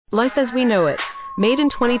Life as We Know It, made in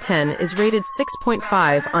 2010, is rated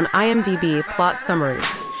 6.5 on IMDB. Plot summary.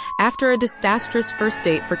 After a disastrous first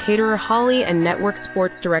date for caterer Holly and network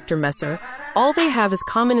sports director Messer, all they have is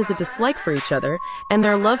common is a dislike for each other and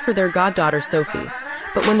their love for their goddaughter Sophie.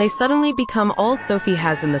 But when they suddenly become all Sophie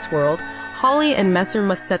has in this world, Holly and Messer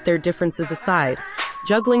must set their differences aside.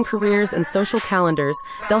 Juggling careers and social calendars,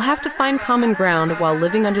 they'll have to find common ground while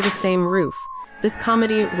living under the same roof. This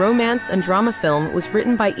comedy, romance, and drama film was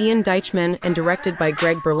written by Ian Deichman and directed by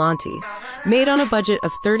Greg Berlanti. Made on a budget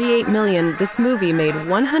of $38 million, this movie made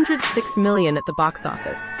 $106 million at the box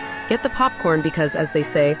office. Get the popcorn because, as they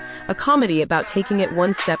say, a comedy about taking it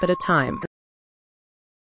one step at a time.